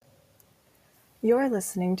You're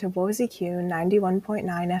listening to WOZQ 91.9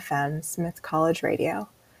 FM, Smith College Radio.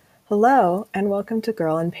 Hello, and welcome to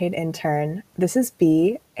Girl Unpaid Intern. This is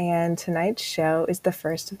B, and tonight's show is the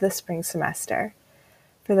first of the spring semester.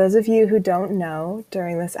 For those of you who don't know,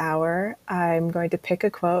 during this hour, I'm going to pick a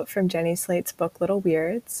quote from Jenny Slate's book Little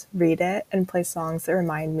Weirds, read it, and play songs that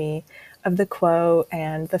remind me of the quote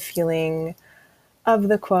and the feeling of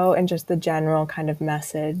the quote and just the general kind of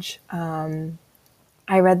message.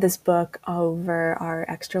 I read this book over our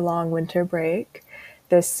extra long winter break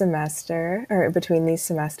this semester, or between these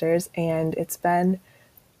semesters, and it's been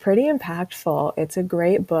pretty impactful. It's a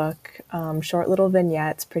great book, short little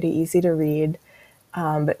vignettes, pretty easy to read,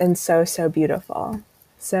 and so beautiful.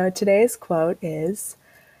 So today's quote is,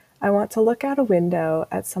 I want to look out a window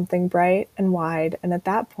at something bright and wide, and at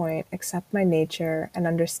that point accept my nature and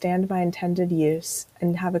understand my intended use,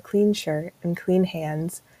 and have a clean shirt and clean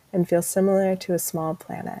hands, and feel similar to a small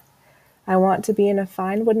planet. I want to be in a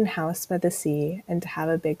fine wooden house by the sea and to have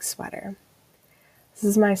a big sweater. This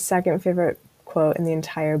is my second favorite quote in the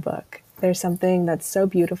entire book. There's something that's so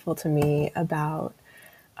beautiful to me about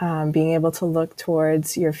being able to look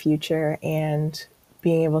towards your future and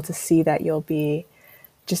being able to see that you'll be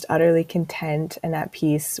just utterly content and at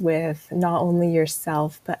peace with not only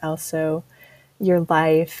yourself, but also your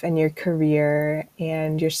life and your career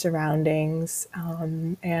and your surroundings,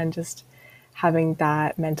 and just having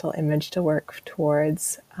that mental image to work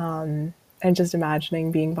towards, and just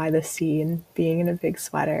imagining being by the sea and being in a big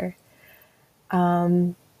sweater.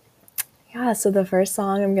 Yeah, so the first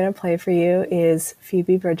song I'm going to play for you is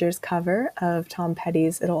Phoebe Bridgers' cover of Tom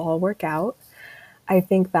Petty's It'll All Work Out. I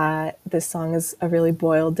think that this song is a really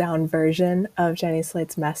boiled down version of Jenny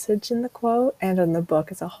Slate's message in the quote and in the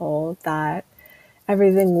book as a whole, that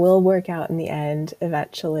everything will work out in the end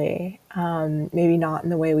eventually. Maybe not in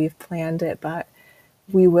the way we've planned it, but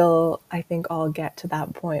we will, I think, all get to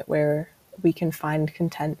that point where we can find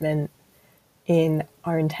contentment in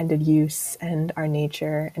our intended use and our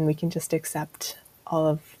nature, and we can just accept all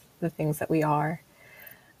of the things that we are.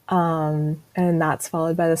 And that's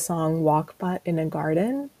followed by the song Walk Butt in a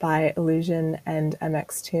Garden by Illusion and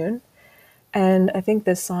MX Tune. And I think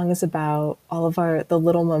this song is about all of the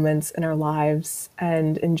little moments in our lives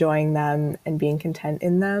and enjoying them and being content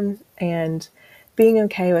in them and being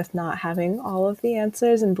okay with not having all of the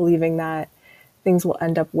answers and believing that things will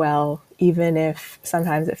end up well, even if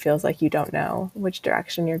sometimes it feels like you don't know which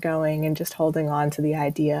direction you're going, and just holding on to the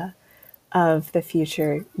idea of the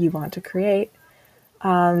future you want to create.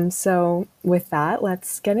 So with that,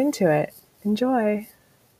 let's get into it. Enjoy.